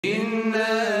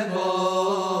nebo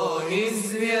I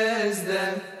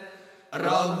zvijezde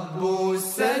Rabbu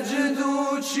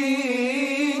seđdu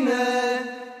čine,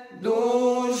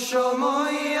 dušo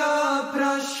moja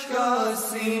praška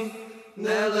si,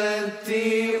 ne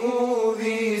leti u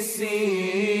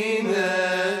visine.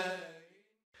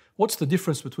 What's the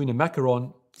difference between a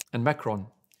macaron and Macron?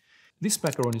 This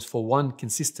macaron is for one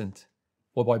consistent,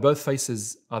 whereby both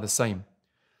faces are the same,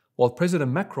 while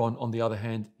President Macron, on the other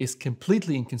hand, is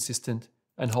completely inconsistent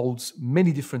and holds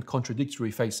many different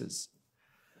contradictory faces.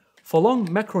 For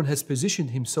long, Macron has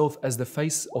positioned himself as the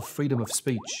face of freedom of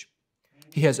speech.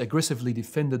 He has aggressively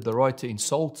defended the right to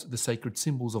insult the sacred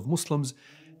symbols of Muslims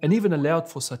and even allowed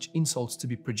for such insults to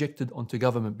be projected onto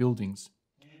government buildings.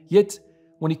 Yet,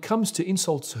 when it comes to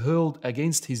insults hurled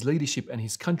against his leadership and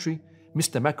his country,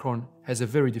 Mr. Macron has a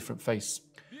very different face.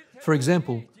 For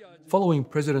example, following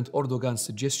President Erdogan's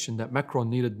suggestion that Macron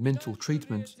needed mental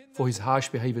treatment for his harsh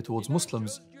behavior towards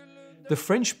Muslims, the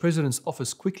French president's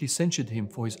office quickly censured him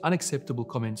for his unacceptable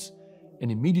comments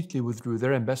and immediately withdrew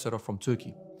their ambassador from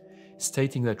Turkey,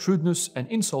 stating that rudeness and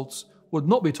insults would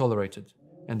not be tolerated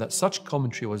and that such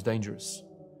commentary was dangerous.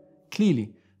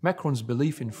 Clearly, Macron's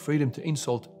belief in freedom to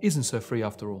insult isn't so free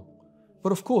after all.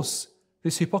 But of course,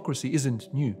 this hypocrisy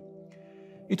isn't new.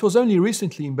 It was only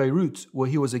recently in Beirut where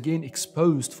he was again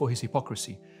exposed for his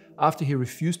hypocrisy after he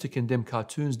refused to condemn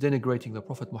cartoons denigrating the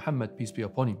Prophet Muhammad, peace be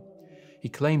upon him. He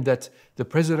claimed that the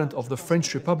President of the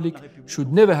French Republic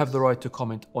should never have the right to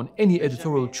comment on any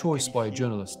editorial choice by a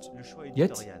journalist.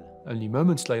 Yet, only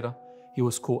moments later, he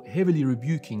was caught heavily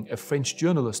rebuking a French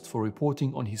journalist for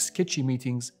reporting on his sketchy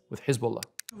meetings with Hezbollah.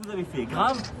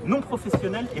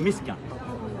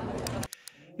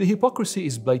 The hypocrisy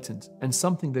is blatant and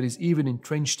something that is even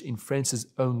entrenched in France's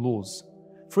own laws.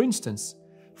 For instance,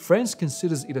 France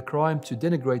considers it a crime to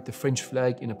denigrate the French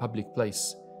flag in a public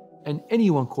place, and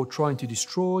anyone caught trying to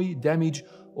destroy, damage,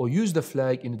 or use the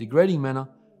flag in a degrading manner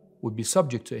would be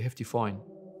subject to a hefty fine.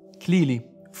 Clearly,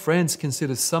 France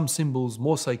considers some symbols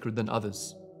more sacred than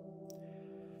others.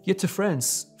 Yet to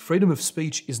France, freedom of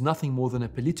speech is nothing more than a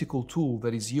political tool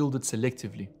that is yielded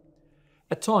selectively.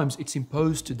 At times, it's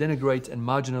imposed to denigrate and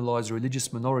marginalize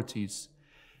religious minorities,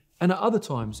 and at other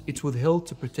times, it's withheld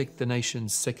to protect the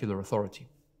nation's secular authority.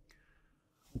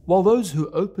 While those who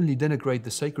openly denigrate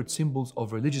the sacred symbols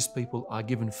of religious people are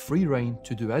given free rein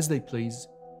to do as they please,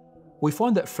 we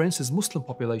find that France's Muslim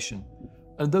population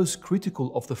and those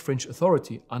critical of the French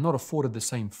authority are not afforded the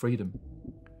same freedom.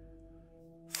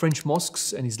 French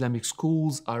mosques and Islamic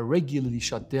schools are regularly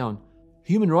shut down.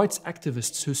 Human rights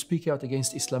activists who speak out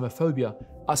against Islamophobia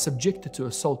are subjected to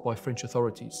assault by French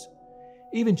authorities.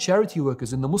 Even charity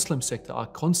workers in the Muslim sector are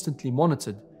constantly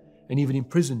monitored and even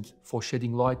imprisoned for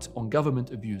shedding light on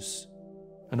government abuse.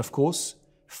 And of course,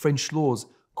 French laws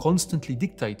constantly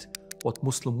dictate what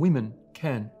Muslim women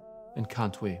can and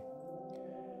can't wear.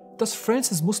 Does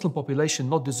France's Muslim population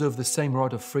not deserve the same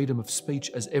right of freedom of speech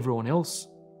as everyone else?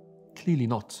 Clearly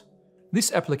not.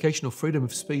 This application of freedom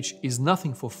of speech is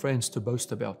nothing for France to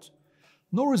boast about,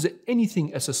 nor is it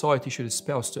anything a society should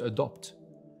espouse to adopt.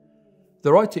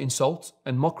 The right to insult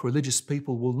and mock religious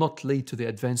people will not lead to the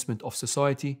advancement of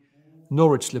society,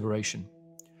 nor its liberation.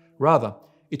 Rather,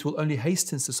 it will only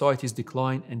hasten society's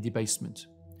decline and debasement.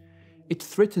 It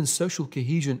threatens social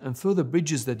cohesion and further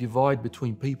bridges the divide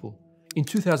between people. In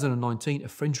 2019, a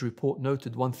French report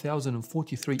noted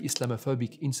 1,043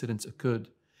 Islamophobic incidents occurred.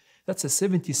 That's a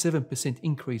 77%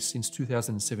 increase since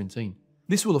 2017.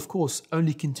 This will, of course,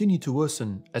 only continue to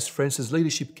worsen as France's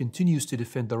leadership continues to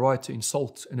defend the right to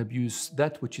insult and abuse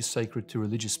that which is sacred to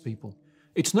religious people.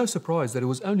 It's no surprise that it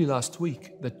was only last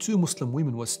week that 2 Muslim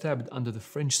women were stabbed under the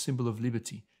French symbol of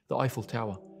liberty, the Eiffel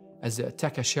Tower, as the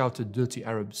attacker shouted "dirty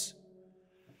Arabs."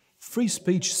 Free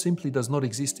speech simply does not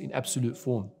exist in absolute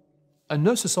form, and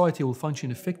no society will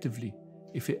function effectively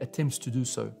if it attempts to do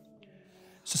so.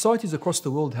 Societies across the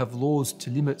world have laws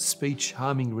to limit speech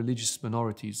harming religious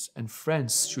minorities, and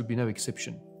France should be no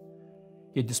exception.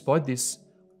 Yet despite this,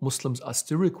 Muslims are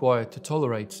still required to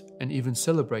tolerate and even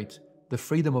celebrate the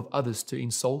freedom of others to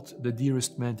insult the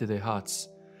dearest man to their hearts,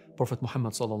 Prophet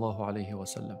Muhammad sallallahu alaihi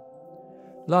wasallam.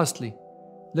 Lastly,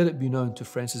 let it be known to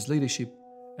France's leadership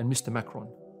and Mr. Macron,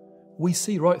 we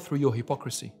see right through your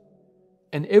hypocrisy,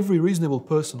 and every reasonable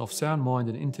person of sound mind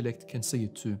and intellect can see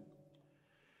it too.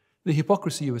 The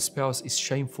hypocrisy you espouse is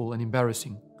shameful and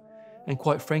embarrassing, and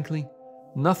quite frankly,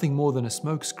 nothing more than a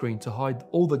smokescreen to hide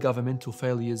all the governmental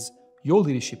failures your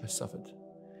leadership has suffered.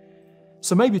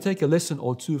 So maybe take a lesson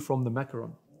or two from the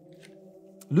macaron.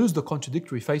 Lose the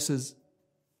contradictory faces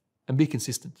and be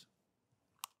consistent.